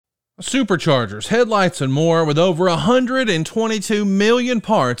Superchargers, headlights, and more. With over 122 million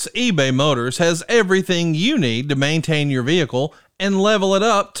parts, eBay Motors has everything you need to maintain your vehicle and level it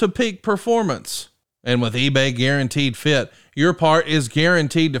up to peak performance. And with eBay Guaranteed Fit, your part is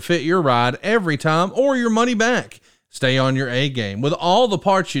guaranteed to fit your ride every time or your money back. Stay on your A game with all the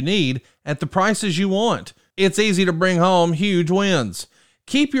parts you need at the prices you want. It's easy to bring home huge wins.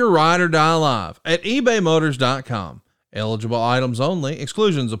 Keep your ride or die alive at ebaymotors.com. Eligible items only.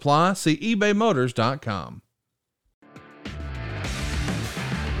 Exclusions apply. See ebaymotors.com.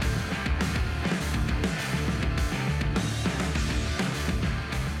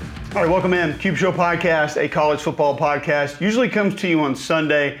 All right, welcome in. Cube Show Podcast, a college football podcast. Usually comes to you on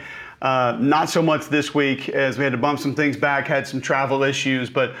Sunday. Not so much this week as we had to bump some things back, had some travel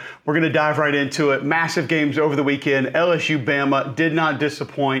issues, but we're going to dive right into it. Massive games over the weekend. LSU, Bama did not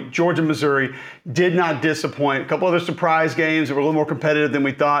disappoint. Georgia, Missouri did not disappoint. A couple other surprise games that were a little more competitive than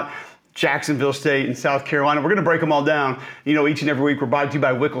we thought. Jacksonville State and South Carolina. We're going to break them all down. You know, each and every week we're brought to you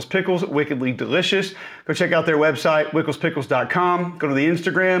by Wickles Pickles, wickedly delicious. Go check out their website, wicklespickles.com. Go to the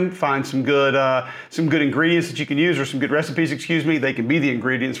Instagram, find some good ingredients that you can use, or some good recipes, They can be the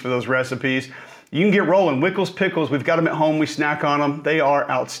ingredients for those recipes. You can get rolling. Wickles Pickles, we've got them at home. We snack on them. They are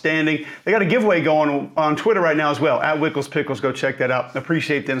outstanding. They got a giveaway going on Twitter right now as well, at Wickles Pickles. Go check that out.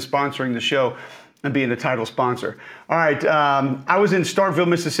 Appreciate them sponsoring the show and being the title sponsor. All right, I was in Starkville,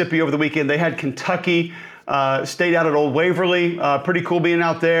 Mississippi over the weekend. They had Kentucky, stayed out at Old Waverly. Pretty cool being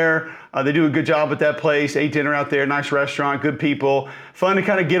out there. They do a good job at that place. Ate dinner out there, nice restaurant, good people. Fun to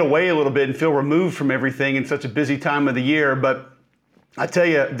kind of get away a little bit and feel removed from everything in such a busy time of the year. But I tell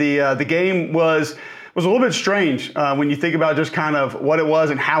you, the game was a little bit strange when you think about just kind of what it was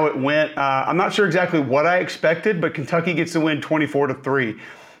and how it went. I'm not sure exactly what I expected, but Kentucky gets the win 24-3.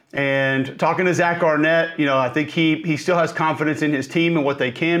 And talking to Zach Arnett, you know, I think he still has confidence in his team and what they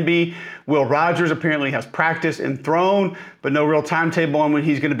can be. Will Rogers apparently has practiced and thrown, but no real timetable on when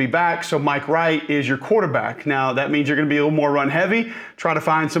he's going to be back. So Mike Wright is your quarterback. Now, that means you're going to be a little more run heavy. Try to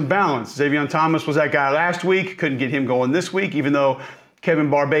find some balance. Xavier Thomas was that guy last week. Couldn't get him going this week, even though Kevin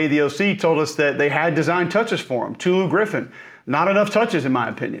Barbay, the OC, told us that they had designed touches for him. Tulu Griffin, not enough touches in my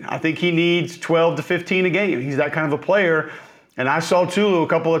opinion. I think he needs 12 to 15 a game. He's that kind of a player. And I saw Tulu a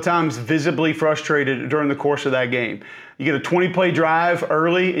couple of times visibly frustrated during the course of that game. You get a 20-play drive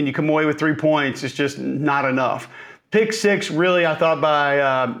early and you come away with 3 points. It's just not enough. Pick six, really, I thought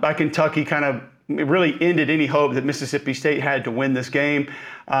by Kentucky kind of it really ended any hope that Mississippi State had to win this game.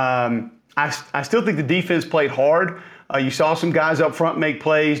 I still think the defense played hard. You saw some guys up front make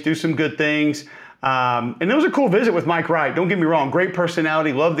plays, do some good things. And it was a cool visit with Mike Wright. Don't get me wrong, great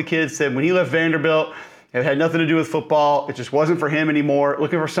personality, loved the kid. Said when he left Vanderbilt, it had nothing to do with football. It just wasn't for him anymore.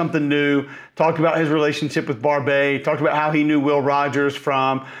 Looking for something new. Talked about his relationship with Barbay. Talked about how he knew Will Rogers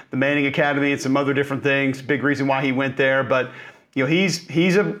from the Manning Academy and some other different things. Big reason why he went there. But you know,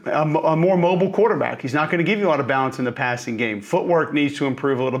 he's a more mobile quarterback. He's not going to give you a lot of balance in the passing game. Footwork needs to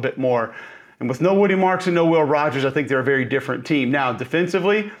improve a little bit more. And with no Woody Marks and no Will Rogers, I think they're a very different team. Now,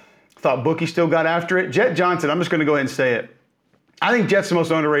 defensively, I thought Bookie still got after it. Jet Johnson, I'm just going to go ahead and say it. I think Jet's the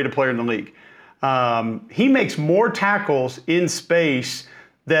most underrated player in the league. He makes more tackles in space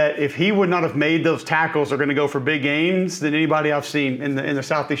that if he would not have made those tackles are going to go for big games than anybody I've seen in the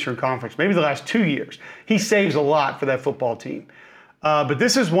Southeastern Conference, maybe the last 2 years. He saves a lot for that football team. But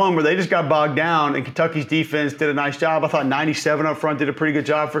this is one where they just got bogged down, and Kentucky's defense did a nice job. I thought 97 up front did a pretty good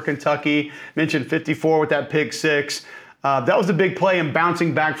job for Kentucky. Mentioned 54 with that pick six. That was a big play and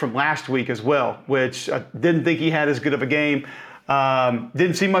bouncing back from last week as well, which I didn't think he had as good of a game.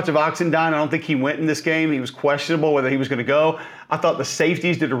 Didn't see much of Oxendine. I don't think he went in this game. He was questionable whether he was going to go. I thought the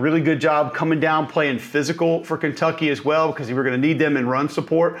safeties did a really good job coming down, playing physical for Kentucky as well, because you were going to need them in run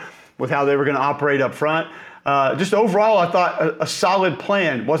support with how they were going to operate up front. Just overall, I thought a solid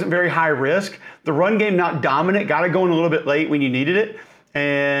plan. Wasn't very high risk. The run game not dominant. Got it going a little bit late when you needed it.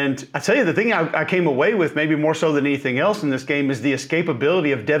 And I tell you, the thing I came away with, maybe more so than anything else in this game, is the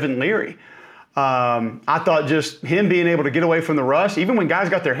escapability of Devin Leary. I thought just him being able to get away from the rush, even when guys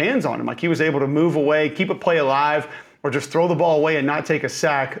got their hands on him, like he was able to move away, keep a play alive, or just throw the ball away and not take a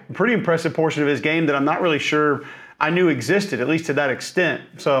sack. Pretty impressive portion of his game that I'm not really sure I knew existed, at least to that extent.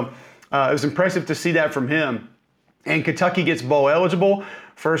 So it was impressive to see that from him. And Kentucky gets bowl eligible.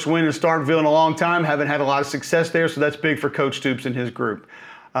 First win in Starkville in a long time. Haven't had a lot of success there, so that's big for Coach Stoops and his group.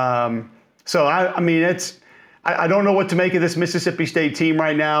 So I mean, I don't know what to make of this Mississippi State team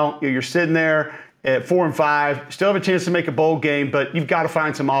right now. You're sitting there at 4-5, still have a chance to make a bowl game, but you've got to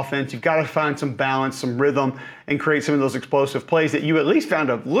find some offense. You've got to find some balance, some rhythm, and create some of those explosive plays that you at least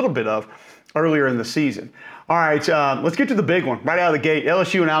found a little bit of earlier in the season. All right, let's get to the big one right out of the gate.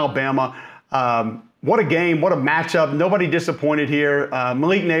 LSU and Alabama. What a game, what a matchup. Nobody disappointed here.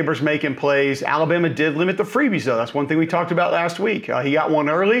 Malik Neighbors making plays. Alabama did limit the freebies, though. That's one thing we talked about last week. He got one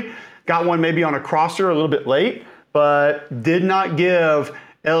early, got one maybe on a crosser a little bit late, but did not give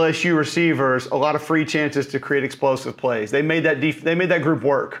LSU receivers a lot of free chances to create explosive plays. They made that group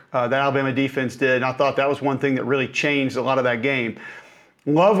work. That Alabama defense did, and I thought that was one thing that really changed a lot of that game.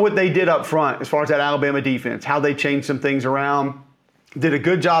 Love what they did up front as far as that Alabama defense, how they changed some things around. Did a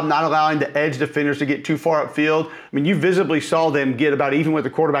good job not allowing the edge defenders to get too far upfield. I mean, you visibly saw them get about even with the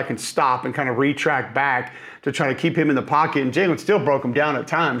quarterback and stop and kind of retract back to try to keep him in the pocket. And Jalen still broke him down at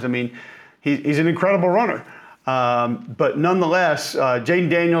times. I mean, he's an incredible runner. But nonetheless, Jaden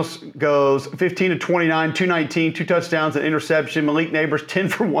Daniels goes 15 to 29, 219, 2 touchdowns, an interception. Malik Neighbors 10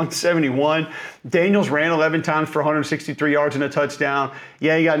 for 171. Daniels ran 11 times for 163 yards and a touchdown.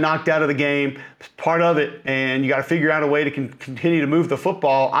 Yeah, he got knocked out of the game. It's part of it, and you got to figure out a way to continue to move the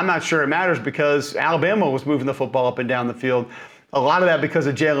football. I'm not sure it matters because Alabama was moving the football up and down the field. A lot of that because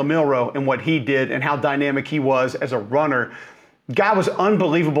of Jalen Milroe and what he did and how dynamic he was as a runner. Guy was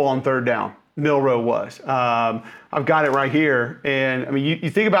unbelievable on third down. Milroe was. I've got it right here. And I mean, you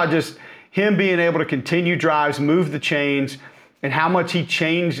think about just him being able to continue drives, move the chains, and how much he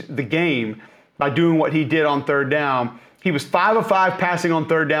changed the game by doing what he did on third down. He was 5 of 5 passing on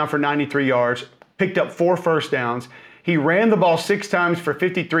third down for 93 yards, picked up 4 first downs. He ran the ball 6 times for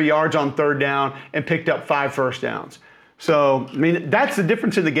 53 yards on third down and picked up 5 first downs. So, I mean, that's the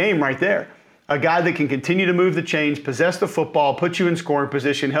difference in the game right there. A guy that can continue to move the chains, possess the football, put you in scoring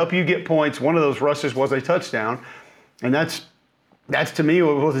position, help you get points. One of those rushes was a touchdown. And that's to me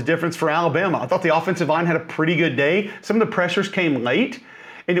what was the difference for Alabama. I thought the offensive line had a pretty good day. Some of the pressures came late,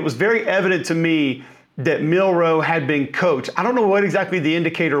 and it was very evident to me that Milroe had been coached. I don't know what exactly the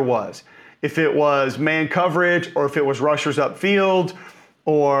indicator was. If it was man coverage or if it was rushers upfield,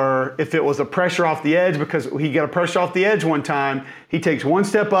 or if it was a pressure off the edge, because he got a pressure off the edge one time, he takes one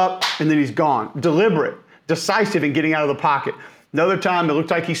step up and then he's gone. Deliberate, decisive in getting out of the pocket. Another time it looked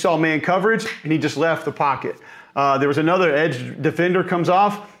like he saw man coverage and he just left the pocket. There was another edge defender comes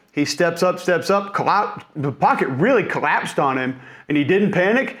off, he steps up, the pocket really collapsed on him and he didn't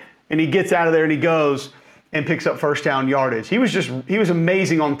panic and he gets out of there and he goes and picks up first down yardage. He was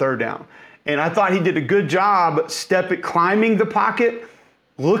amazing on third down. And I thought he did a good job climbing the pocket,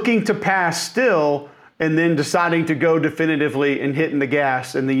 looking to pass still, and then deciding to go definitively and hitting the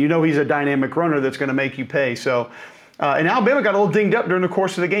gas. And then he's a dynamic runner that's going to make you pay. So, and Alabama got a little dinged up during the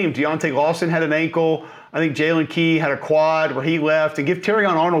course of the game. Deontay Lawson had an ankle. I think Jalen Key had a quad where he left. And give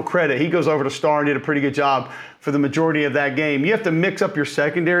Terrion Arnold credit. He goes over to Star and did a pretty good job for the majority of that game. You have to mix up your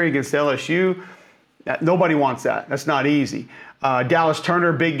secondary against LSU. Nobody wants that. That's not easy. Dallas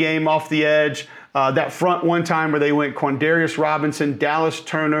Turner, big game off the edge. That front one time where they went Quandarius Robinson, Dallas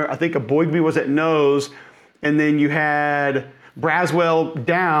Turner, I think Aboigbe was at nose, and then you had Braswell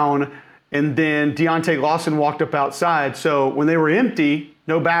down, and then Deontay Lawson walked up outside. So when they were empty,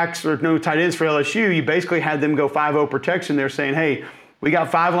 no backs or no tight ends for LSU, you basically had them go 5-0 protection there saying, hey, we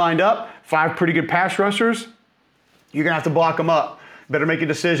got 5 lined up, 5 pretty good pass rushers. You're going to have to block them up. Better make a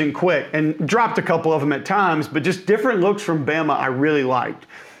decision quick. And dropped a couple of them at times, but just different looks from Bama I really liked.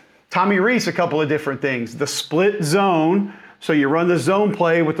 Tommy Rees, a couple of different things. The split zone, so you run the zone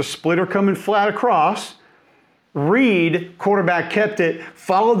play with the splitter coming flat across. Reed, quarterback, kept it,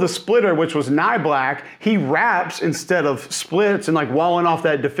 followed the splitter, which was Nyblack. He wraps instead of splits and like walling off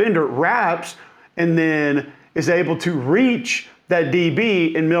that defender, wraps, and then is able to reach that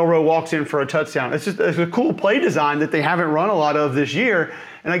DB, and Milroe walks in for a touchdown. It's a cool play design that they haven't run a lot of this year,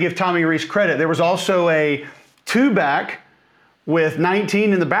 and I give Tommy Rees credit. There was also a 2-back with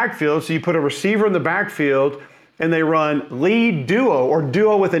 19 in the backfield, so you put a receiver in the backfield, and they run lead duo, or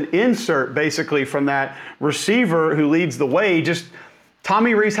duo with an insert, basically, from that receiver who leads the way. Just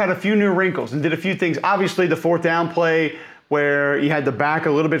Tommy Rees had a few new wrinkles and did a few things. Obviously, the 4th down play where you had the back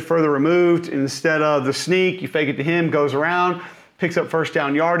a little bit further removed. Instead of the sneak, you fake it to him, goes around, picks up first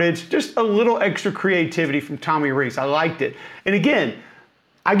down yardage. Just a little extra creativity from Tommy Rees. I liked it. And again,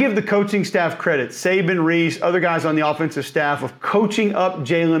 I give the coaching staff credit, Saban, Rees, other guys on the offensive staff, of coaching up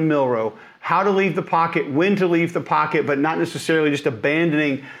Jalen Milroe, how to leave the pocket, when to leave the pocket, but not necessarily just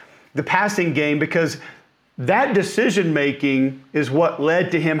abandoning the passing game, because that decision-making is what led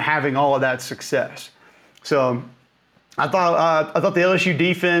to him having all of that success. So I thought the LSU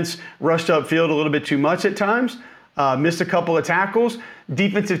defense rushed upfield a little bit too much at times. Missed a couple of tackles.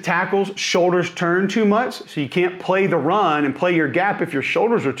 Defensive tackles, shoulders turn too much, so you can't play the run and play your gap. If your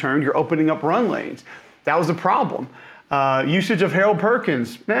shoulders are turned, you're opening up run lanes. That was the problem. Usage of Harold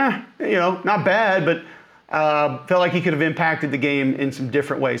Perkins, not bad, but Felt like he could have impacted the game in some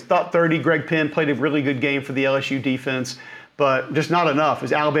different ways. Thought 30, Greg Penn played a really good game for the LSU defense, but just not enough.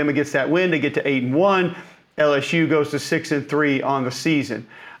 As Alabama gets that win, they get to 8-1. LSU goes to 6-3 on the season.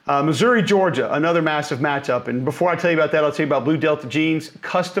 Missouri, Georgia, another massive matchup. And before I tell you about that, I'll tell you about Blue Delta jeans,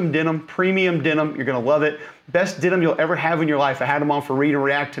 custom denim, premium denim. You're going to love it. Best denim you'll ever have in your life. I had them on for Read and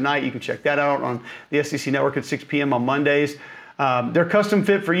React tonight. You can check that out on the SEC Network at 6 p.m. on Mondays. They're custom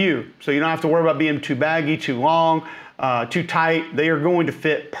fit for you, so you don't have to worry about being too baggy, too long, too tight. They are going to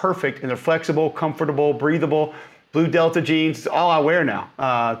fit perfect, and they're flexible, comfortable, breathable. Blue Delta jeans, it's all I wear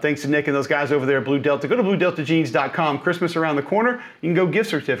now. Thanks to Nick and those guys over there at Blue Delta. Go to BlueDeltaJeans.com. Christmas around the corner. You can go gift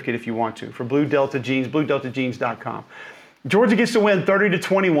certificate if you want to for Blue Delta Jeans, BlueDeltaJeans.com. Georgia gets to win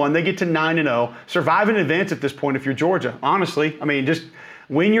 30-21. They get to 9-0. Survive in advance at this point if you're Georgia. Honestly, I mean, just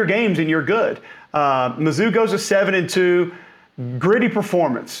win your games and you're good. Mizzou goes to 7-2. Gritty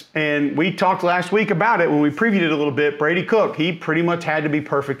performance. And we talked last week about it when we previewed it a little bit. Brady Cook, he pretty much had to be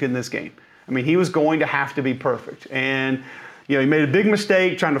perfect in this game. I mean, he was going to have to be perfect. And, he made a big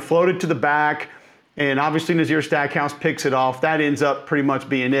mistake trying to float it to the back. And obviously, Nazir Stackhouse picks it off. That ends up pretty much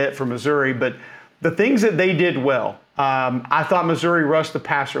being it for Missouri. But the things that they did well, I thought Missouri rushed the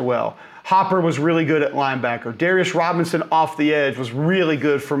passer well. Hopper was really good at linebacker. Darius Robinson off the edge was really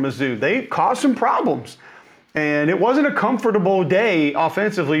good for Mizzou. They caused some problems. And it wasn't a comfortable day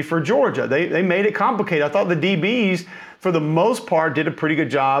offensively for Georgia. They made it complicated. I thought the DBs, for the most part, did a pretty good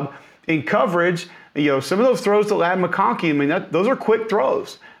job in coverage. Some of those throws to Ladd McConkey, I mean, those are quick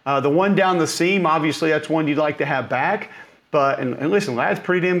throws. The one down the seam, obviously, that's one you'd like to have back. But and listen, Ladd's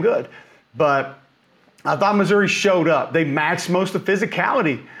pretty damn good. But I thought Missouri showed up. They matched most of the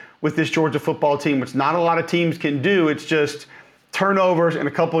physicality with this Georgia football team, which not a lot of teams can do. It's just turnovers and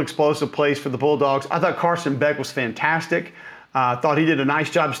a couple explosive plays for the Bulldogs. I thought Carson Beck was fantastic. I thought he did a nice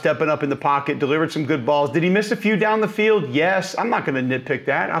job stepping up in the pocket, delivered some good balls. Did he miss a few down the field? Yes. I'm not going to nitpick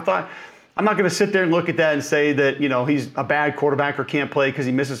that. I'm not going to sit there and look at that and say that, he's a bad quarterback or can't play because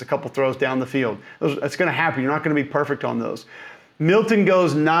he misses a couple throws down the field. That's going to happen. You're not going to be perfect on those. Milton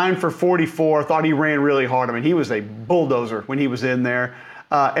goes 9 for 44. Thought he ran really hard. I mean, he was a bulldozer when he was in there.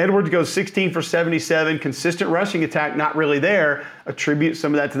 Edwards goes 16 for 77. Consistent rushing attack, not really there. Attribute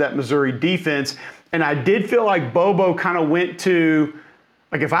some of that to that Missouri defense. And I did feel like Bobo kind of went to,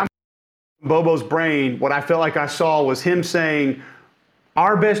 if I'm Bobo's brain, what I felt like I saw was him saying,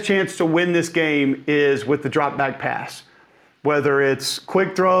 our best chance to win this game is with the drop back pass. Whether it's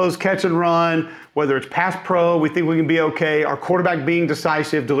quick throws, catch and run, whether it's pass pro, we think we can be okay. Our quarterback being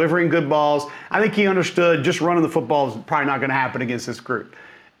decisive, delivering good balls. I think he understood just running the football is probably not going to happen against this group.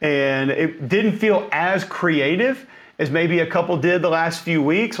 And it didn't feel as creative as maybe a couple did the last few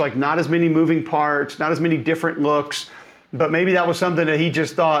weeks, like not as many moving parts, not as many different looks. But maybe that was something that he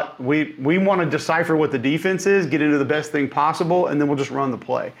just thought, we want to decipher what the defense is, get into the best thing possible, and then we'll just run the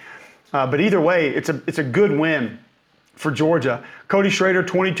play. But either way, it's a good win for Georgia. Cody Schrader,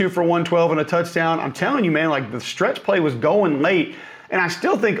 22 for 112 and a touchdown. I'm telling you, man, the stretch play was going late. And I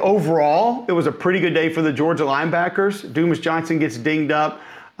still think overall it was a pretty good day for the Georgia linebackers. Dumas Johnson gets dinged up.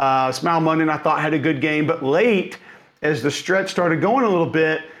 Smile Munyon, I thought, had a good game. But late, as the stretch started going a little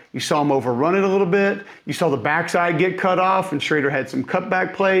bit, you saw him overrun it a little bit. You saw the backside get cut off, and Schrader had some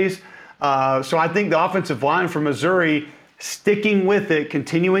cutback plays. So I think the offensive line for Missouri, sticking with it,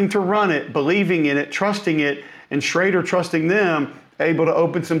 continuing to run it, believing in it, trusting it, and Schrader trusting them, able to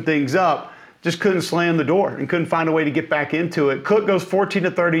open some things up, just couldn't slam the door and couldn't find a way to get back into it. Cook goes 14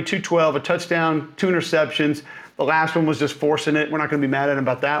 to 30, 212, a touchdown, 2 interceptions. The last one was just forcing it. We're not going to be mad at him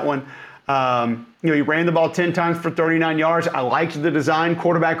about that one. He ran the ball 10 times for 39 yards. I liked the design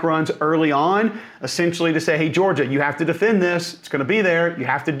quarterback runs early on, essentially to say, hey, Georgia, you have to defend this. It's going to be there. You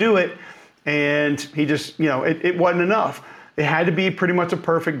have to do it. And he just, it wasn't enough. It had to be pretty much a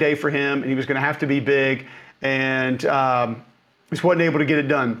perfect day for him, and he was going to have to be big. And just wasn't able to get it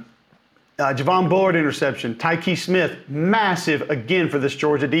done. Javon Bullard interception. Tyke Smith, massive again for this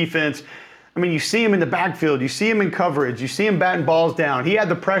Georgia defense. I mean, you see him in the backfield. You see him in coverage. You see him batting balls down. He had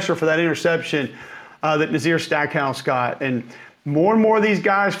the pressure for that interception that Nazir Stackhouse got. And more and more of these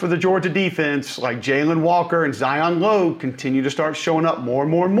guys for the Georgia defense, like Jalen Walker and Zion Lowe, continue to start showing up more and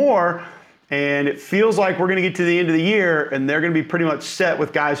more and more. And it feels like we're going to get to the end of the year, and they're going to be pretty much set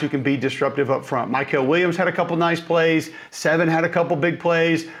with guys who can be disruptive up front. Michael Williams had a couple nice plays. Seven had a couple big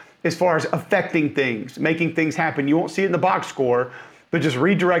plays as far as affecting things, making things happen. You won't see it in the box score, but just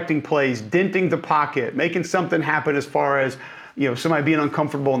redirecting plays, denting the pocket, making something happen as far as, somebody being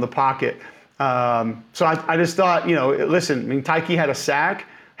uncomfortable in the pocket. So I just thought, listen, Tyke had a sack,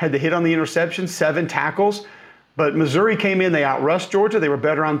 had the hit on the interception, 7 tackles. But Missouri came in, they outrushed Georgia. They were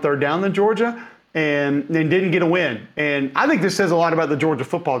better on third down than Georgia. and didn't get a win. And I think this says a lot about the Georgia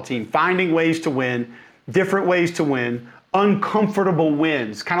football team, finding ways to win, different ways to win, uncomfortable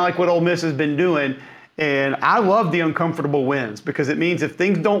wins, kind of like what Ole Miss has been doing. And I love the uncomfortable wins because it means if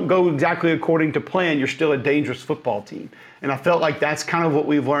things don't go exactly according to plan, you're still a dangerous football team. And I felt like that's kind of what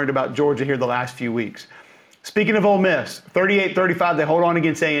we've learned about Georgia here the last few weeks. Speaking of Ole Miss, 38-35, they hold on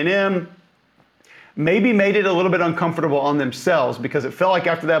against A&M. Maybe made it a little bit uncomfortable on themselves because it felt like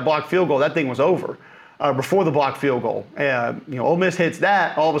after that blocked field goal, that thing was over before the blocked field goal. Ole Miss hits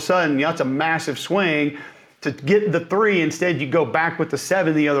that, all of a sudden, that's a massive swing. To get the 3, instead you go back with the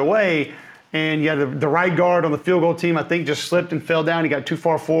 7 the other way. And you had the right guard on the field goal team, I think, just slipped and fell down. He got too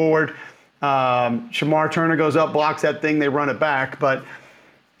far forward. Shamar Turner goes up, blocks that thing, they run it back. But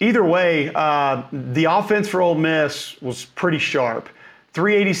either way, the offense for Ole Miss was pretty sharp.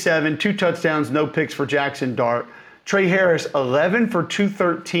 387, 2 touchdowns, no picks for Jackson Dart. Trey Harris, 11 for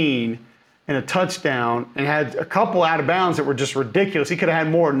 213 and a touchdown, and had a couple out of bounds that were just ridiculous. He could have had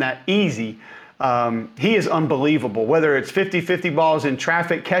more than that easy. He is unbelievable, whether it's 50-50 balls in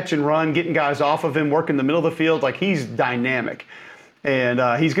traffic, catch and run, getting guys off of him, working the middle of the field. Like, he's dynamic. And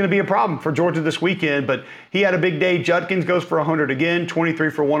he's going to be a problem for Georgia this weekend, but he had a big day. Judkins goes for 100 again,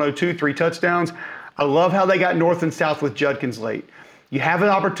 23 for 102, 3 touchdowns. I love how they got north and south with Judkins late. You have an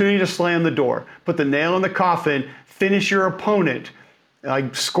opportunity to slam the door, put the nail in the coffin, finish your opponent.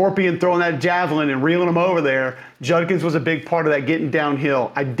 Like Scorpion throwing that javelin and reeling him over there. Judkins was a big part of that getting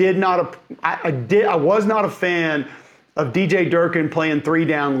downhill. I was not a fan of DJ Durkin playing 3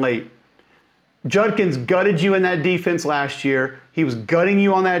 down late. Judkins gutted you in that defense last year. He was gutting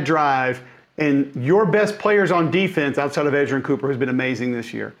you on that drive. And your best players on defense outside of Edgerrin Cooper, who's been amazing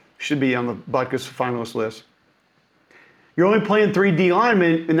this year, should be on the Butkus finalist list. You're only playing 3 D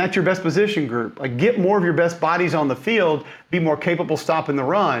linemen, and that's your best position group. Like, get more of your best bodies on the field, be more capable stopping the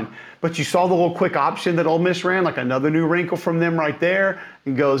run. But you saw the little quick option that Ole Miss ran, like another new wrinkle from them right there,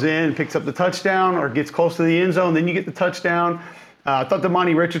 and goes in and picks up the touchdown or gets close to the end zone, then you get the touchdown. I thought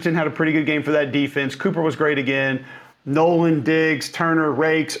Damani Richardson had a pretty good game for that defense. Cooper was great again. Nolan, Diggs, Turner,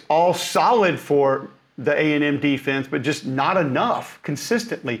 Rakes, all solid for the A&M defense, but just not enough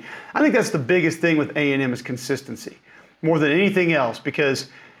consistently. I think that's the biggest thing with A&M is consistency, more than anything else, because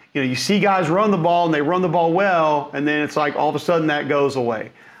you see guys run the ball and they run the ball well, and then it's like all of a sudden that goes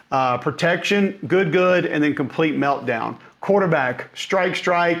away. Protection, good, and then complete meltdown. Quarterback,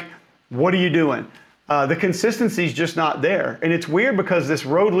 strike. What are you doing? The consistency is just not there. And it's weird because this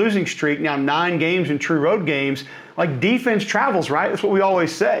road losing streak, now 9 games in true road games, like defense travels, right? That's what we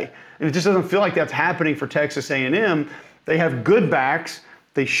always say. And it just doesn't feel like that's happening for Texas A&M. They have good backs.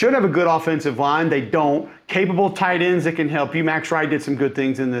 They should have a good offensive line. They don't. Capable tight ends that can help you. Max Wright did some good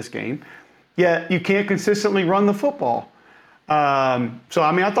things in this game. Yet you can't consistently run the football. I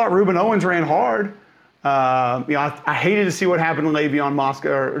thought Reuben Owens ran hard. I hated to see what happened to Le'Veon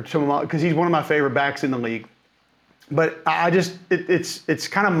Mosca because he's one of my favorite backs in the league. But it's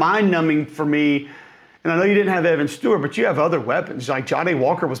kind of mind-numbing for me. And I know you didn't have Evan Stewart, but you have other weapons. Like Jahdae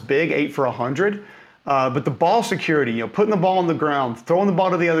Walker was big, 8 for 100. But the ball security, putting the ball on the ground, throwing the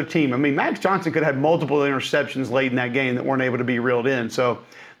ball to the other team. I mean, Max Johnson could have had multiple interceptions late in that game that weren't able to be reeled in. So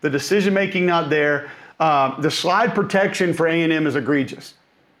the decision-making not there. The slide protection for A&M is egregious.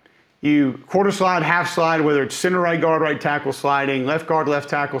 You quarter slide, half slide, whether it's center right guard, right tackle sliding, left guard, left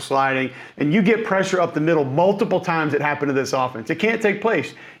tackle sliding, and you get pressure up the middle multiple times. It happened to this offense. It can't take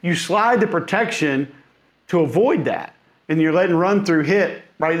place. You slide the protection to avoid that, and you're letting run through hit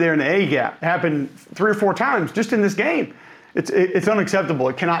right there in the A gap. It happened 3 or 4 times just in this game. It's unacceptable.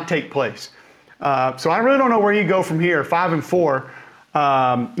 It cannot take place. So I really don't know where you go from here. 5 and 4.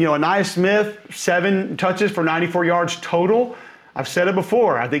 Anais Smith, 7 touches for 94 yards total. I've said it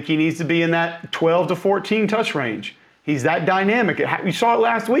before. I think he needs to be in that 12 to 14 touch range. He's that dynamic. You saw it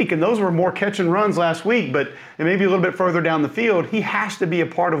last week, and those were more catch and runs last week, but it may be a little bit further down the field. He has to be a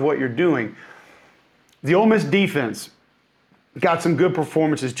part of what you're doing. The Ole Miss defense got some good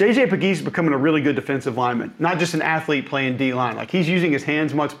performances. J.J. Pegues is becoming a really good defensive lineman, not just an athlete playing D-line. Like, he's using his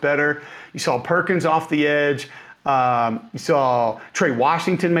hands much better. You saw Perkins off the edge. You saw Trey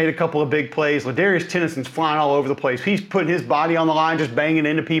Washington made a couple of big plays. Ladarius Tennison's flying all over the place. He's putting his body on the line, just banging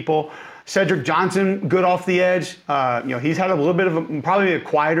into people. Cedric Johnson, good off the edge. He's had a little bit of probably a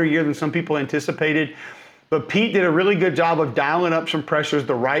quieter year than some people anticipated. But Pete did a really good job of dialing up some pressures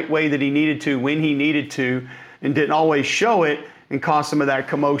the right way that he needed to, when he needed to, and didn't always show it and cause some of that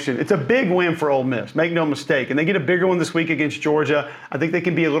commotion. It's a big win for Ole Miss, make no mistake. And they get a bigger one this week against Georgia. I think they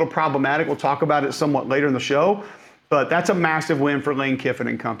can be a little problematic. We'll talk about it somewhat later in the show. But that's a massive win for Lane Kiffin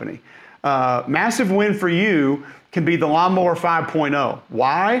and company. Massive win for you can be the Lawnmower 5.0.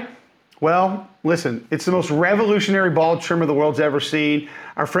 Why? Well, Listen, it's the most revolutionary ball trimmer the world's ever seen.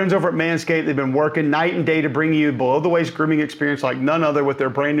 Our friends over at Manscaped, they've been working night and day to bring you below-the-waist grooming experience like none other with their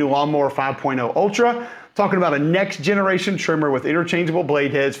brand new Lawnmower 5.0 Ultra. Talking about a next-generation trimmer with interchangeable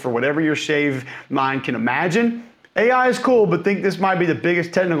blade heads for whatever your shave mind can imagine. AI is cool, but think this might be the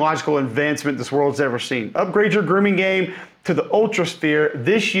biggest technological advancement this world's ever seen. Upgrade your grooming game to the Ultra Sphere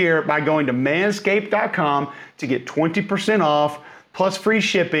this year by going to manscaped.com to get 20% off plus free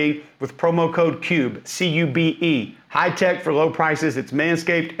shipping with promo code CUBE, C-U-B-E. High tech for low prices. It's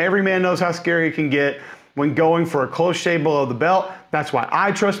Manscaped. Every man knows how scary it can get when going for a close shave below the belt. That's why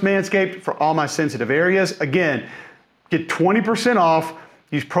I trust Manscaped for all my sensitive areas. Again, get 20% off.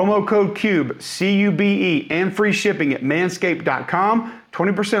 Use promo code CUBE, C-U-B-E, and free shipping at manscaped.com.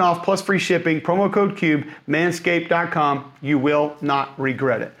 20% off plus free shipping. Promo code CUBE, manscaped.com. You will not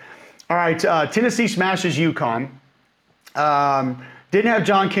regret it. All right, Tennessee smashes UConn. Didn't have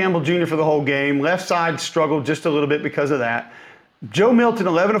John Campbell Jr. for the whole game. Left side struggled just a little bit because of that. Joe Milton,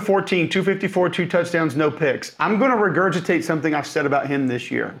 11 of 14, 254, 2 touchdowns, no picks. I'm going to regurgitate something I've said about him this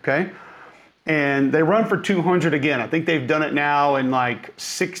year, okay? And they run for 200 again. I think they've done it now in like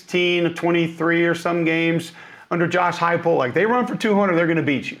 16 of 23 or some games under Josh Heupel. Like, they run for 200, they're going to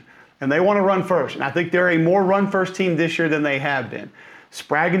beat you. And they want to run first. And I think they're a more run-first team this year than they have been.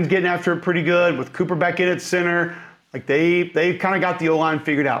 Spraggins getting after it pretty good with Cooper back in at center. Like, they've kind of got the O-line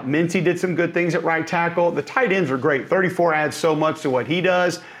figured out. Mincy did some good things at right tackle. The tight ends are great. 34 adds so much to what he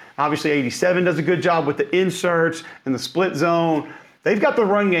does. Obviously, 87 does a good job with the inserts and the split zone. They've got the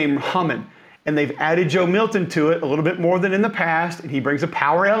run game humming. And they've added Joe Milton to it a little bit more than in the past. And he brings a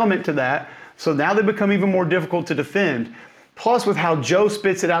power element to that. So now they become even more difficult to defend. Plus, with how Joe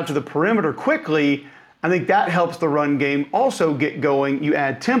spits it out to the perimeter quickly, I think that helps the run game also get going. You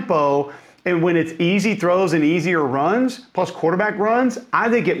add tempo. And when it's easy throws and easier runs, plus quarterback runs, I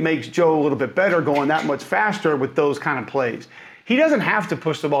think it makes Joe a little bit better going that much faster with those kind of plays. He doesn't have to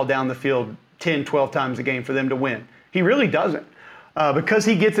push the ball down the field 10, 12 times a game for them to win. He really doesn't. Because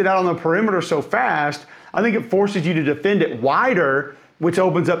he gets it out on the perimeter so fast, I think it forces you to defend it wider, which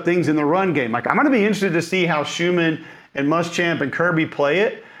opens up things in the run game. Like, I'm going to be interested to see how Schumann and Muschamp and Kirby play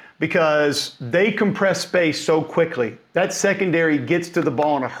it, because they compress space so quickly. That secondary gets to the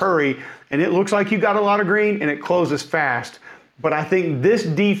ball in a hurry, and it looks like you got a lot of green, and it closes fast. But I think this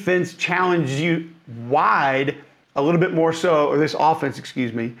defense challenges you wide a little bit more so, or this offense,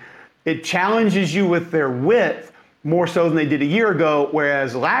 excuse me. It challenges you with their width more so than they did a year ago,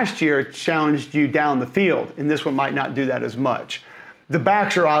 whereas last year it challenged you down the field, and this one might not do that as much. The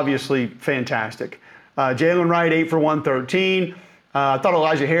backs are obviously fantastic. Jalen Wright, 8 for 113. I thought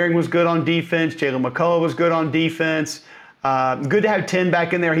Elijah Herring was good on defense. Jalen McCullough was good on defense. Good to have 10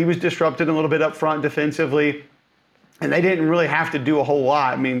 back in there. He was disrupted a little bit up front defensively. And they didn't really have to do a whole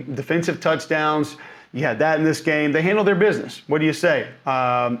lot. I mean, defensive touchdowns, you had that in this game. They handled their business. What do you say?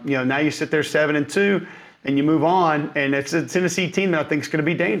 Now you sit there 7-2 and you move on. And it's a Tennessee team that I think is going to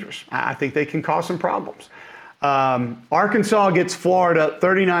be dangerous. I think they can cause some problems. Arkansas gets Florida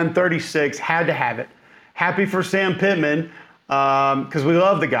 39-36. Had to have it. Happy for Sam Pittman. Because we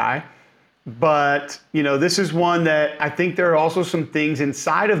love the guy. But, this is one that I think there are also some things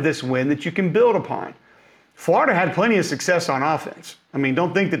inside of this win that you can build upon. Florida had plenty of success on offense. I mean,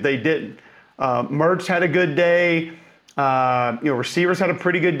 don't think that they didn't. Mertz had a good day. Receivers had a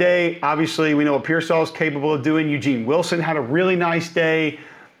pretty good day. Obviously, we know what Pearsall is capable of doing. Eugene Wilson had a really nice day.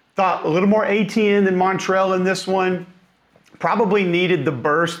 Thought a little more ATN than Montrell in this one. Probably needed the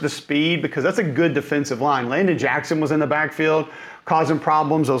burst, the speed, because that's a good defensive line. Landon Jackson was in the backfield causing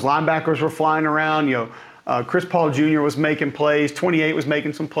problems. Those linebackers were flying around. Chris Paul Jr. was making plays. 28 was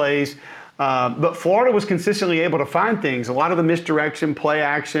making some plays. But Florida was consistently able to find things. A lot of the misdirection, play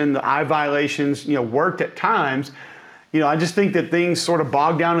action, the eye violations, worked at times. I just think that things sort of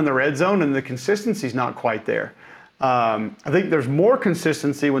bogged down in the red zone and the consistency's not quite there. I think there's more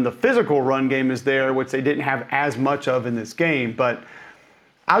consistency when the physical run game is there, which they didn't have as much of in this game. But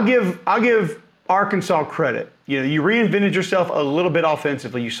I'll give Arkansas credit. You reinvented yourself a little bit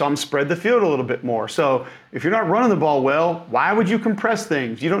offensively. You saw them spread the field a little bit more. So if you're not running the ball well, why would you compress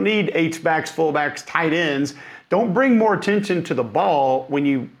things? You don't need H-backs, fullbacks, tight ends. Don't bring more attention to the ball when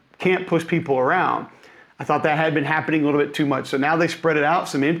you can't push people around. I thought that had been happening a little bit too much. So now they spread it out,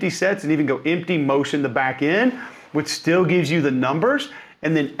 some empty sets, and even go empty motion the back end, which still gives you the numbers,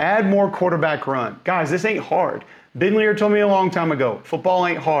 and then add more quarterback run. Guys, this ain't hard. Ben Lear told me a long time ago, football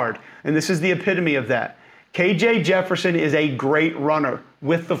ain't hard, and this is the epitome of that. KJ Jefferson is a great runner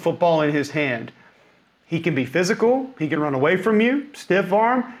with the football in his hand. He can be physical. He can run away from you, stiff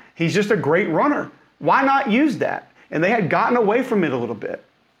arm. He's just a great runner. Why not use that? And they had gotten away from it a little bit.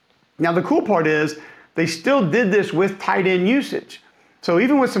 Now, the cool part is they still did this with tight end usage. So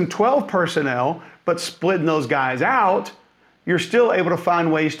even with some 12 personnel, but splitting those guys out, you're still able to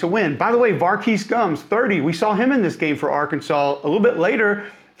find ways to win. By the way, Varkey's Gums, 30. We saw him in this game for Arkansas a little bit later.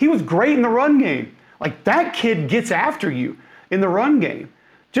 He was great in the run game. Like, that kid gets after you in the run game.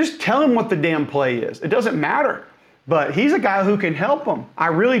 Just tell him what the damn play is. It doesn't matter. But he's a guy who can help them. I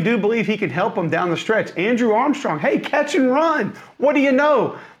really do believe he can help them down the stretch. Andrew Armstrong, hey, catch and run. What do you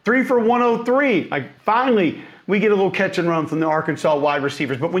know? 3 for 103. Like, finally, we get a little catch and run from the Arkansas wide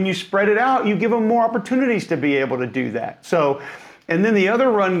receivers. But when you spread it out, you give them more opportunities to be able to do that. So, and then the other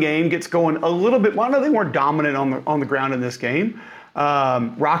run game gets going a little bit. Well, I know they weren't dominant on the ground in this game.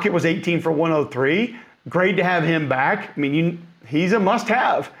 Rocket was 18 for 103. Great to have him back. I mean, he's a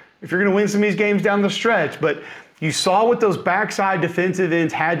must-have if you're going to win some of these games down the stretch. But you saw what those backside defensive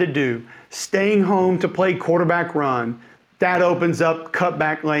ends had to do, staying home to play quarterback run. That opens up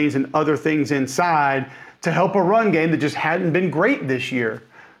cutback lanes and other things inside to help a run game that just hadn't been great this year.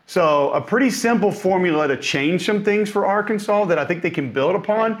 So a pretty simple formula to change some things for Arkansas that I think they can build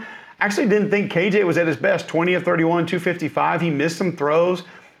upon. Actually didn't think KJ was at his best, 20 of 31, 255. He missed some throws.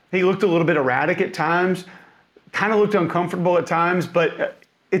 He looked a little bit erratic at times, kind of looked uncomfortable at times, but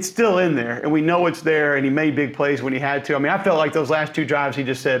it's still in there, and we know it's there, and he made big plays when he had to. I mean, I felt like those last 2 drives, he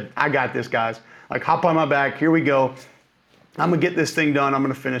just said, I got this, guys. Like, hop on my back. Here we go. I'm going to get this thing done. I'm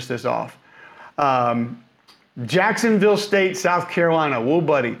going to finish this off. Jacksonville State, South Carolina. Whoa,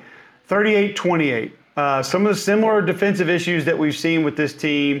 buddy. 38-28. Some of the similar defensive issues that we've seen with this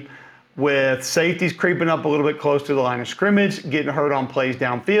team, with safeties creeping up a little bit close to the line of scrimmage, getting hurt on plays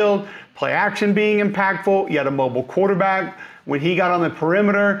downfield, play action being impactful. You had a mobile quarterback. When he got on the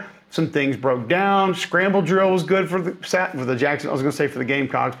perimeter, some things broke down. Scramble drill was good for the Jackson. I was going to say for the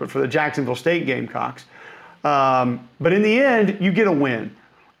Gamecocks, but for the Jacksonville State Gamecocks. But in the end, you get a win.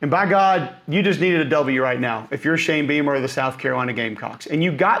 And by God, you just needed a W right now if you're Shane Beamer or the South Carolina Gamecocks. And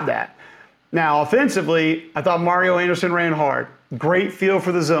you got that. Now, offensively, I thought Mario Anderson ran hard. Great feel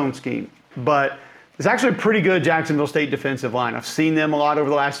for the zone scheme. But it's actually a pretty good Jacksonville State defensive line. I've seen them a lot over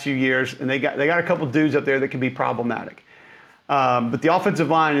the last few years, and they got a couple dudes up there that can be problematic. But the offensive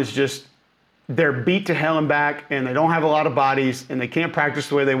line is just, they're beat to hell and back, and they don't have a lot of bodies, and they can't practice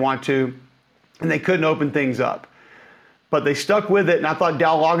the way they want to, and they couldn't open things up. But they stuck with it, and I thought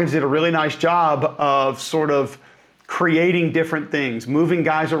Dal Loggins did a really nice job of sort of creating different things, moving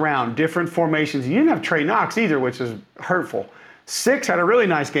guys around, different formations. You didn't have Trey Knox either, which is hurtful. Six had a really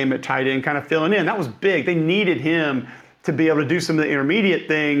nice game at tight end, kind of filling in. That was big. They needed him to be able to do some of the intermediate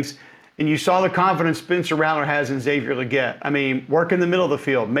things. And you saw the confidence Spencer Rattler has in Xavier Legette. I mean, work in the middle of the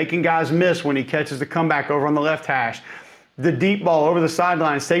field, making guys miss when he catches the comeback over on the left hash. The deep ball over the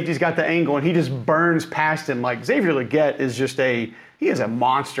sideline, safety's got the angle, and he just burns past him. Like, Xavier Legette is just he is a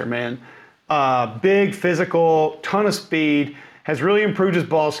monster, man. Big, physical, ton of speed, has really improved his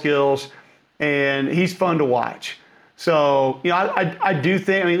ball skills, and he's fun to watch. So, I do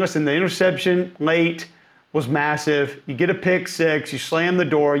think, listen, the interception late was massive. You get a pick six, you slam the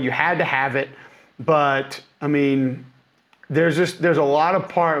door, you had to have it. But, there's a lot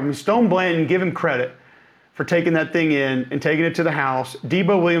of Stone Blanton, give him credit for taking that thing in and taking it to the house.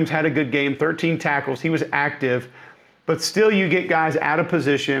 Debo Williams had a good game, 13 tackles. He was active. But still, you get guys out of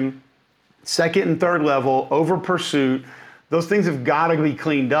position, second and third level, over pursuit. Those things have got to be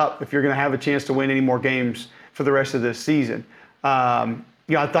cleaned up if you're going to have a chance to win any more games for the rest of this season. I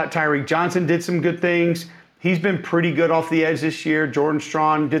thought Tyreek Johnson did some good things. He's been pretty good off the edge this year. Jordan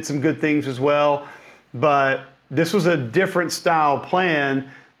Strawn did some good things as well. But this was a different style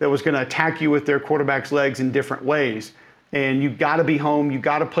plan that was going to attack you with their quarterback's legs in different ways. And you've got to be home. You've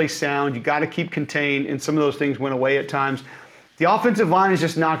got to play sound. You've got to keep contained. And some of those things went away at times. The offensive line is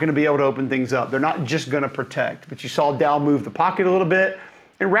just not going to be able to open things up. They're not just going to protect. But you saw Dal move the pocket a little bit.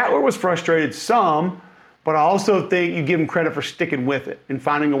 And Rattler was frustrated some. But I also think you give him credit for sticking with it and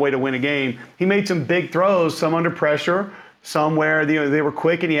finding a way to win a game. He made some big throws, some under pressure, some where they were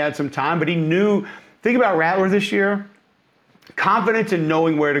quick and he had some time. But he knew, think about Rattler this year, confidence in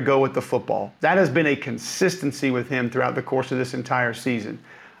knowing where to go with the football. That has been a consistency with him throughout the course of this entire season.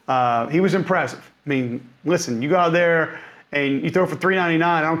 He was impressive. Listen, you go out there and you throw for $399,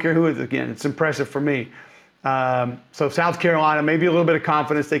 I don't care who it is again. It's impressive for me. So South Carolina, maybe a little bit of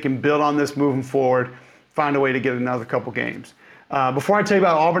confidence. They can build on this moving forward, find a way to get another couple games. Before I tell you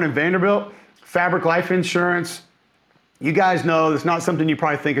about Auburn and Vanderbilt, Fabric Life Insurance, you guys know it's not something you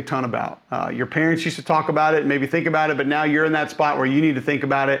probably think a ton about. Your parents used to talk about it, maybe think about it, but now you're in that spot where you need to think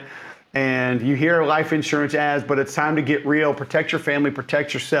about it. And you hear life insurance ads, but it's time to get real. Protect your family,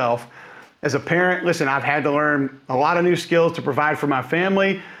 protect yourself. As a parent, listen, I've had to learn a lot of new skills to provide for my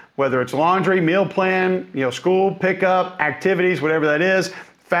family, Whether it's laundry, meal plan, school, pickup, activities, whatever that is,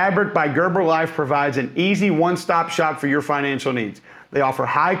 Fabric by Gerber Life provides an easy one-stop shop for your financial needs. They offer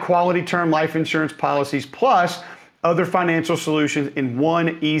high-quality term life insurance policies plus other financial solutions in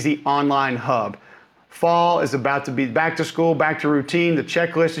one easy online hub. Fall is about to be back to school, back to routine, the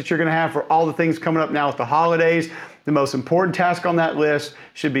checklist that you're going to have for all the things coming up now with the holidays. The most important task on that list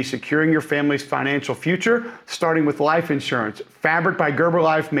should be securing your family's financial future, starting with life insurance. Fabric by Gerber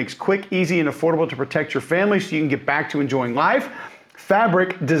Life makes quick, easy, and affordable to protect your family so you can get back to enjoying life.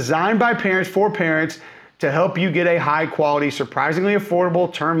 Fabric, designed by parents for parents to help you get a high-quality, surprisingly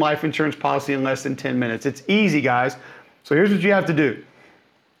affordable term life insurance policy in less than 10 minutes. It's easy, guys. So here's what you have to do.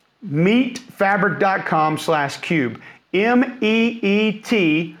 Meetfabric.com/cube.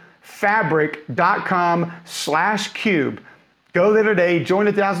 MEET fabric.com/cube. Go there today. Join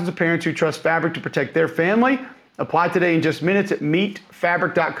the thousands of parents who trust Fabric to protect their family. Apply today in just minutes at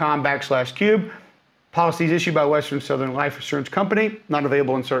meetfabric.com/cube. Policies issued by Western Southern Life Insurance Company, not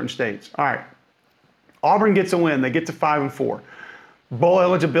available in certain states. All right. Auburn gets a win. They get to 5-4. Bowl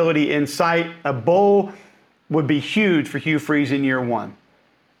eligibility in sight. A bowl would be huge for Hugh Freeze in year one.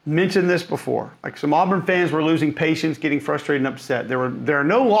 Mentioned this before. Like some Auburn fans were losing patience, getting frustrated and upset. There are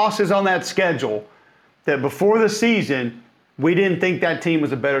no losses on that schedule that before the season, we didn't think that team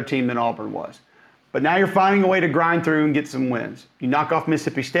was a better team than Auburn was. But now you're finding a way to grind through and get some wins. You knock off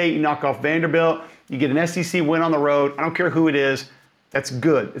Mississippi State, you knock off Vanderbilt, you get an SEC win on the road. I don't care who it is. That's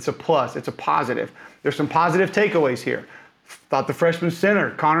good. It's a plus. It's a positive. There's some positive takeaways here. Thought the freshman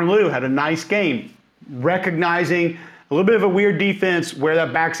center, Connor Liu, had a nice game, recognizing a little bit of a weird defense where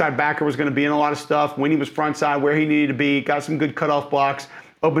that backside backer was going to be in a lot of stuff, when he was front side, where he needed to be, got some good cutoff blocks,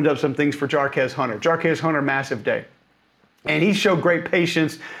 opened up some things for Jarquez Hunter. Jarquez Hunter, massive day. And he showed great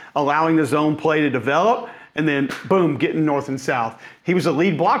patience, allowing the zone play to develop, and then, boom, getting north and south. He was a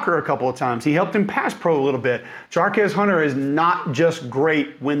lead blocker a couple of times. He helped him pass pro a little bit. Jarquez Hunter is not just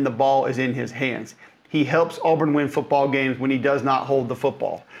great when the ball is in his hands. He helps Auburn win football games when he does not hold the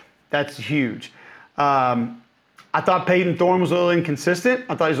football. That's huge. I thought Peyton Thorne was a little inconsistent.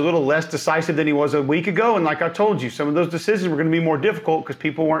 I thought he was a little less decisive than he was a week ago. And like I told you, some of those decisions were going to be more difficult because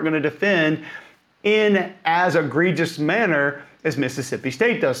people weren't going to defend in as egregious manner as Mississippi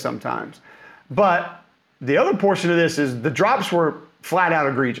State does sometimes. But the other portion of this is the drops were flat out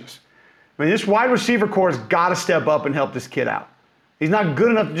egregious. I mean, this wide receiver core has got to step up and help this kid out. He's not good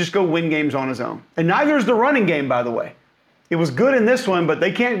enough to just go win games on his own. And neither is the running game, by the way. It was good in this one, but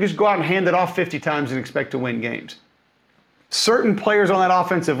they can't just go out and hand it off 50 times and expect to win games. Certain players on that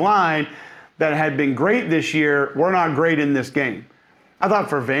offensive line that had been great this year were not great in this game. I thought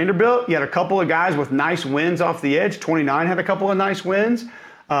for Vanderbilt, you had a couple of guys with nice wins off the edge. 29 had a couple of nice wins.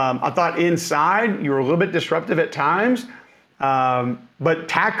 I thought inside, you were a little bit disruptive at times, but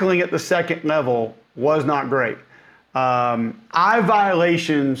tackling at the second level was not great. Eye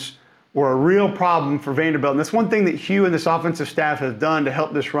violations were a real problem for Vanderbilt. And that's one thing that Hugh and this offensive staff has done to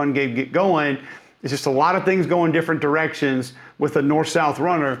help this run game get going. It's just a lot of things going different directions with a north-south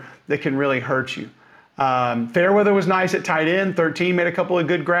runner that can really hurt you. Fairweather was nice at tight end. 13 made a couple of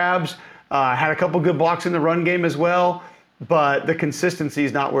good grabs. Had a couple of good blocks in the run game as well. But the consistency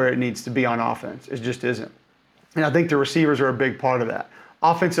is not where it needs to be on offense. It just isn't. And I think the receivers are a big part of that.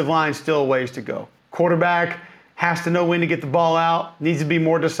 Offensive line, still a ways to go. Quarterback has to know when to get the ball out, needs to be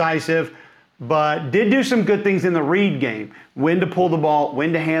more decisive, but did do some good things in the read game. When to pull the ball,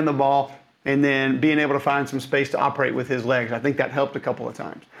 when to hand the ball, and then being able to find some space to operate with his legs. I think that helped a couple of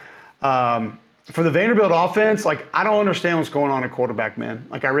times. For the Vanderbilt offense, I don't understand what's going on at quarterback, man.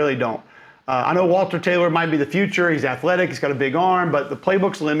 I really don't. I know Walter Taylor might be the future. He's athletic. He's got a big arm, but the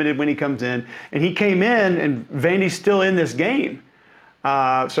playbook's limited when he comes in. And he came in, and Vandy's still in this game.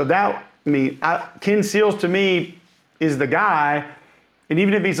 Ken Seals, to me, is the guy. And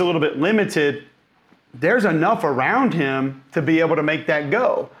even if he's a little bit limited, there's enough around him to be able to make that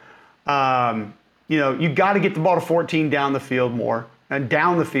go. You got to get the ball to 14 down the field more. And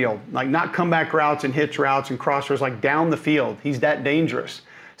down the field, not comeback routes and hitch routes and crossers, down the field. He's that dangerous.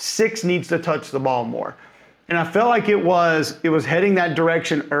 6 needs to touch the ball more. And I felt like it was heading that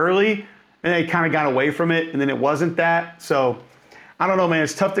direction early, and they kind of got away from it, and then it wasn't that. So I don't know, man.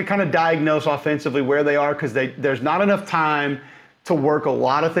 It's tough to kind of diagnose offensively where they are because there's not enough time to work a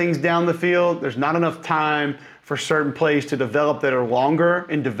lot of things down the field. There's not enough time for certain plays to develop that are longer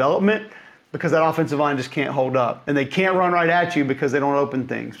in development because that offensive line just can't hold up. And they can't run right at you because they don't open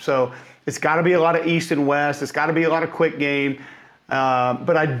things. So it's got to be a lot of east and west. It's got to be a lot of quick game.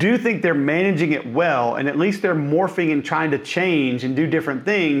 But I do think they're managing it well, and at least they're morphing and trying to change and do different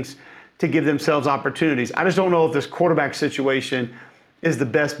things to give themselves opportunities. I just don't know if this quarterback situation is the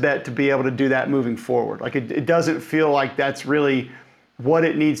best bet to be able to do that moving forward. Like it doesn't feel like that's really what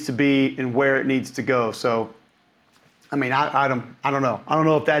it needs to be and where it needs to go. So, I mean, I don't know. I don't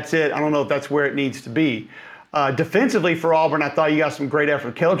know if that's it. I don't know if that's where it needs to be. Defensively for Auburn, I thought you got some great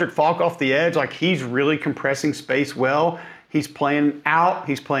effort. Keldrick Falk off the edge, like he's really compressing space well. He's playing out,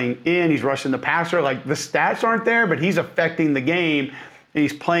 he's playing in, he's rushing the passer. Like the stats aren't there, but he's affecting the game, and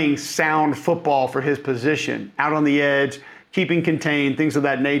he's playing sound football for his position. Out on the edge, keeping contained, things of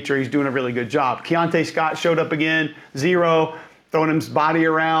that nature. He's doing a really good job. Keontae Scott showed up again, 0, throwing his body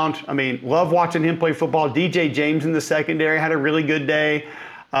around. I mean, love watching him play football. DJ James in the secondary had a really good day.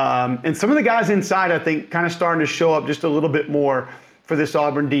 And some of the guys inside, I think, kind of starting to show up just a little bit more for this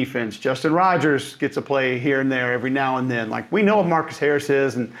Auburn defense. Justin Rogers gets a play here and there every now and then. Like, we know what Marcus Harris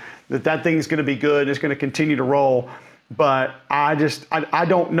is and that thing's going to be good and it's going to continue to roll. But I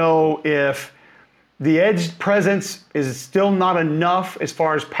don't know if the edge presence is still not enough as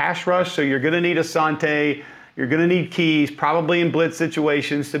far as pass rush. So you're going to need Asante. You're going to need Keys, probably in blitz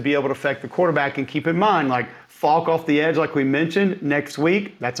situations, to be able to affect the quarterback. And keep in mind, like, Falk off the edge, like we mentioned, next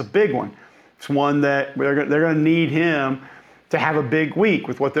week, that's a big one. It's one that they're going to need him to have a big week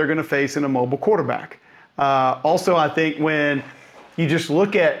with what they're going to face in a mobile quarterback. Also, I think when you just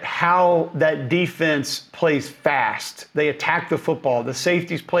look at how that defense plays fast, they attack the football, the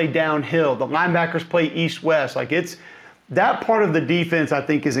safeties play downhill, the linebackers play east-west. Like, it's that part of the defense, I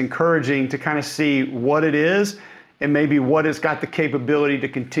think, is encouraging to kind of see what it is and maybe what it's got the capability to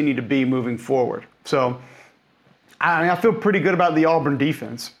continue to be moving forward. So, I feel pretty good about the Auburn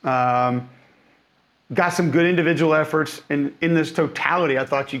defense. Got some good individual efforts, and in this totality, I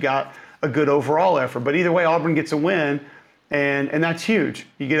thought you got a good overall effort. But either way, Auburn gets a win, and that's huge.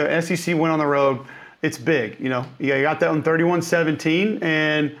 You get an SEC win on the road, it's big. You know, you got that on 31-17,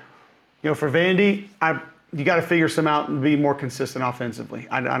 and for Vandy, you got to figure some out and be more consistent offensively.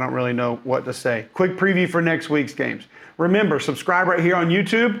 I don't really know what to say. Quick preview for next week's games. Remember, subscribe right here on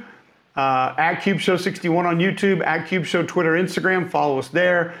YouTube. At Cube Show 61 on YouTube, at Cube Show Twitter, Instagram. Follow us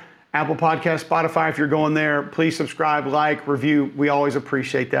there. Apple Podcast, Spotify. If you're going there, please subscribe, like, review. We always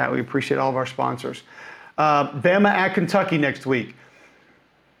appreciate that. We appreciate all of our sponsors. Bama at Kentucky next week.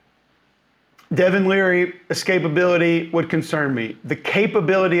 Devin Leary, escapability would concern me. The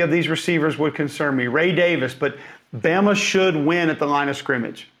capability of these receivers would concern me. Ray Davis, but Bama should win at the line of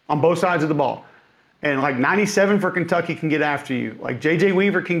scrimmage on both sides of the ball. And like 97 for Kentucky can get after you. Like J.J.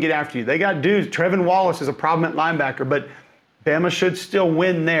 Weaver can get after you. They got dudes. Trevin Wallace is a problem at linebacker, but Bama should still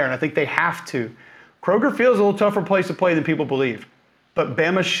win there, and I think they have to. Kroger Field's a little tougher place to play than people believe, but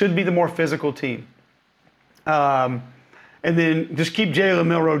Bama should be the more physical team. And then just keep Jalen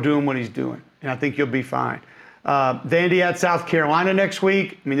Milroe doing what he's doing, and I think you'll be fine. Vandy at South Carolina next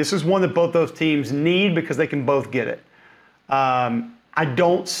week. I mean, this is one that both those teams need because they can both get it. I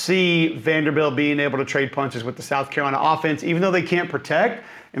don't see Vanderbilt being able to trade punches with the South Carolina offense, even though they can't protect,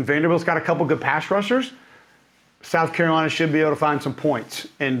 and Vanderbilt's got a couple good pass rushers. South Carolina should be able to find some points,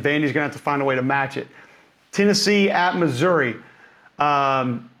 and Vandy's going to have to find a way to match it. Tennessee at Missouri.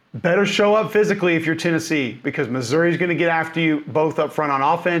 Better show up physically if you're Tennessee, because Missouri's going to get after you both up front on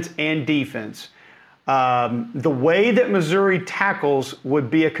offense and defense. The way that Missouri tackles would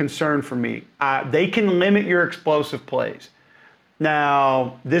be a concern for me. They can limit your explosive plays.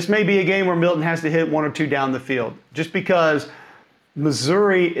 Now, this may be a game where Milton has to hit one or two down the field, just because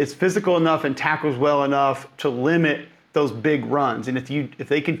Missouri is physical enough and tackles well enough to limit those big runs. And if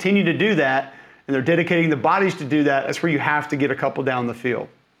they continue to do that, and they're dedicating the bodies to do that, that's where you have to get a couple down the field.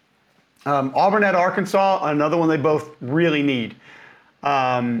 Auburn at Arkansas, another one they both really need.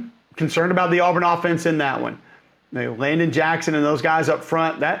 Concerned about the Auburn offense in that one. Landon Jackson and those guys up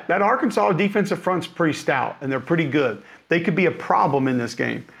front, that Arkansas defensive front's pretty stout, and they're pretty good. They could be a problem in this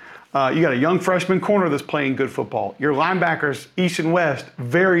game. You got a young freshman corner that's playing good football. Your linebackers, east and west,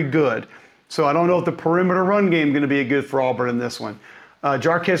 very good. So I don't know if the perimeter run game is going to be good for Auburn in this one.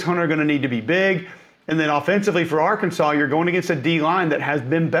 Jarquez Hunter going to need to be big. And then offensively for Arkansas, you're going against a D-line that has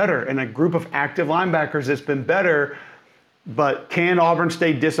been better and a group of active linebackers that's been better. But can Auburn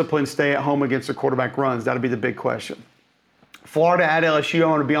stay disciplined, stay at home against the quarterback runs? That'll be the big question. Florida at LSU, I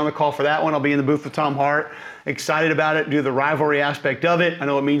want to be on the call for that one. I'll be in the booth with Tom Hart. Excited about it, due to the rivalry aspect of it. I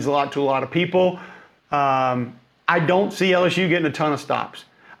know it means a lot to a lot of people. I don't see LSU getting a ton of stops.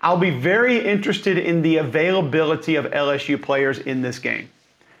 I'll be very interested in the availability of LSU players in this game.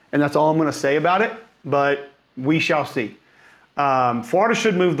 And that's all I'm going to say about it, but we shall see. Florida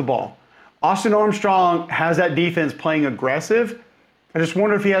should move the ball. Austin Armstrong has that defense playing aggressive. I just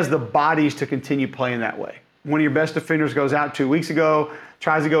wonder if he has the bodies to continue playing that way. one of your best defenders goes out 2 weeks ago,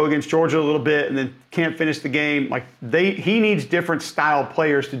 tries to go against Georgia a little bit, and then can't finish the game. Like he needs different style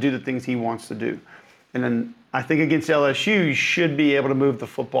players to do the things he wants to do. And then I think against LSU, you should be able to move the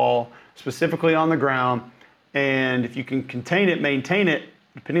football specifically on the ground. And if you can contain it, maintain it,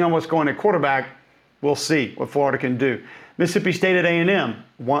 depending on what's going at quarterback, we'll see what Florida can do. Mississippi State at A&M,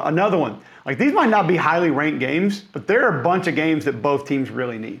 another one. Like these might not be highly ranked games, but there are a bunch of games that both teams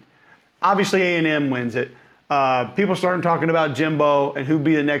really need. Obviously, A&M wins it. People starting talking about Jimbo and who'd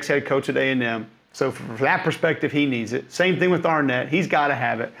be the next head coach at A&M. So from that perspective, he needs it. Same thing with Arnett. He's got to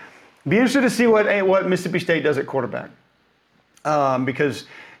have it. Be interested to see what Mississippi State does at quarterback. Because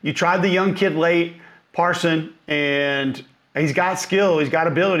you tried the young kid late, Parson, and he's got skill, he's got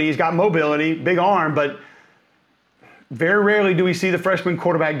ability, he's got mobility, big arm, but very rarely do we see the freshman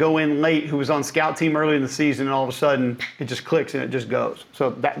quarterback go in late who was on scout team early in the season and all of a sudden it just clicks and it just goes.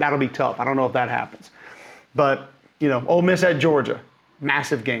 So that'll be tough. I don't know if that happens. But, Ole Miss at Georgia,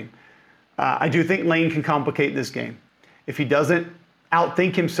 massive game. I do think Lane can complicate this game. If he doesn't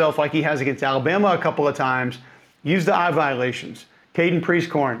outthink himself like he has against Alabama a couple of times, use the eye violations. Caden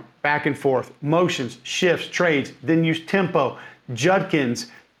Priestcorn, back and forth, motions, shifts, trades, then use tempo, Judkins,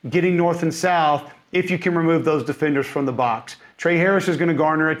 getting north and south if you can remove those defenders from the box. Trey Harris is going to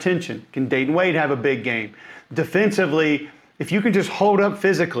garner attention. Can Dayton Wade have a big game? Defensively, if you can just hold up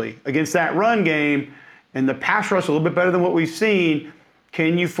physically against that run game and the pass rush a little bit better than what we've seen,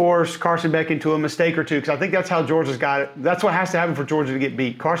 can you force Carson Beck into a mistake or two? Because I think that's how Georgia's got it. That's what has to happen for Georgia to get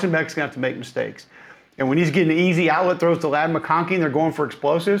beat. Carson Beck's going to have to make mistakes. And when he's getting easy outlet throws to Ladd McConkey and they're going for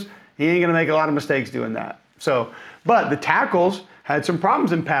explosives, he ain't going to make a lot of mistakes doing that. But the tackles had some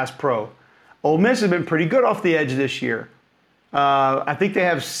problems in pass pro. Ole Miss has been pretty good off the edge this year. I think they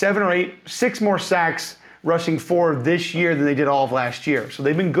have 6 more sacks rushing 4 this year than they did all of last year. So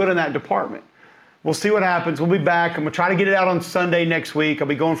they've been good in that department. We'll see what happens. We'll be back. I'm going to try to get it out on Sunday next week. I'll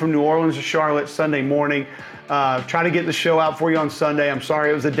be going from New Orleans to Charlotte Sunday morning. Try to get the show out for you on Sunday. I'm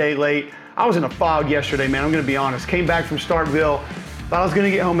sorry it was a day late. I was in a fog yesterday, man. I'm going to be honest. Came back from Starkville. Thought I was going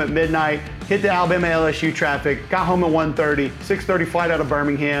to get home at midnight. Hit the Alabama LSU traffic. Got home at 1:30. 6:30 flight out of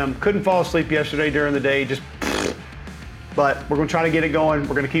Birmingham. Couldn't fall asleep yesterday during the day. But we're going to try to get it going.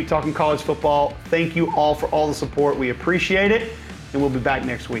 We're going to keep talking college football. Thank you all for all the support. We appreciate it. And we'll be back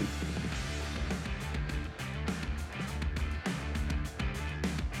next week.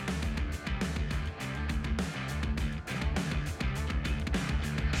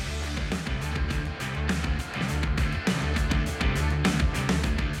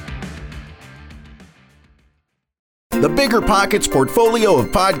 The Bigger Pockets portfolio of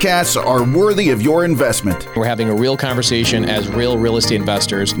podcasts are worthy of your investment. We're having a real conversation as real estate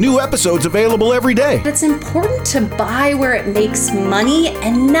investors. New episodes available every day. It's important to buy where it makes money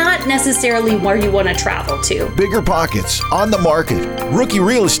and not necessarily where you want to travel to. Bigger Pockets, On the Market, Rookie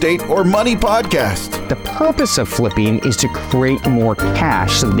Real Estate, or Money Podcast. The purpose of flipping is to create more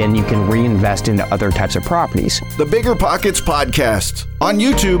cash so then you can reinvest into other types of properties. The Bigger Pockets Podcast on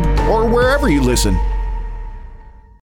YouTube or wherever you listen.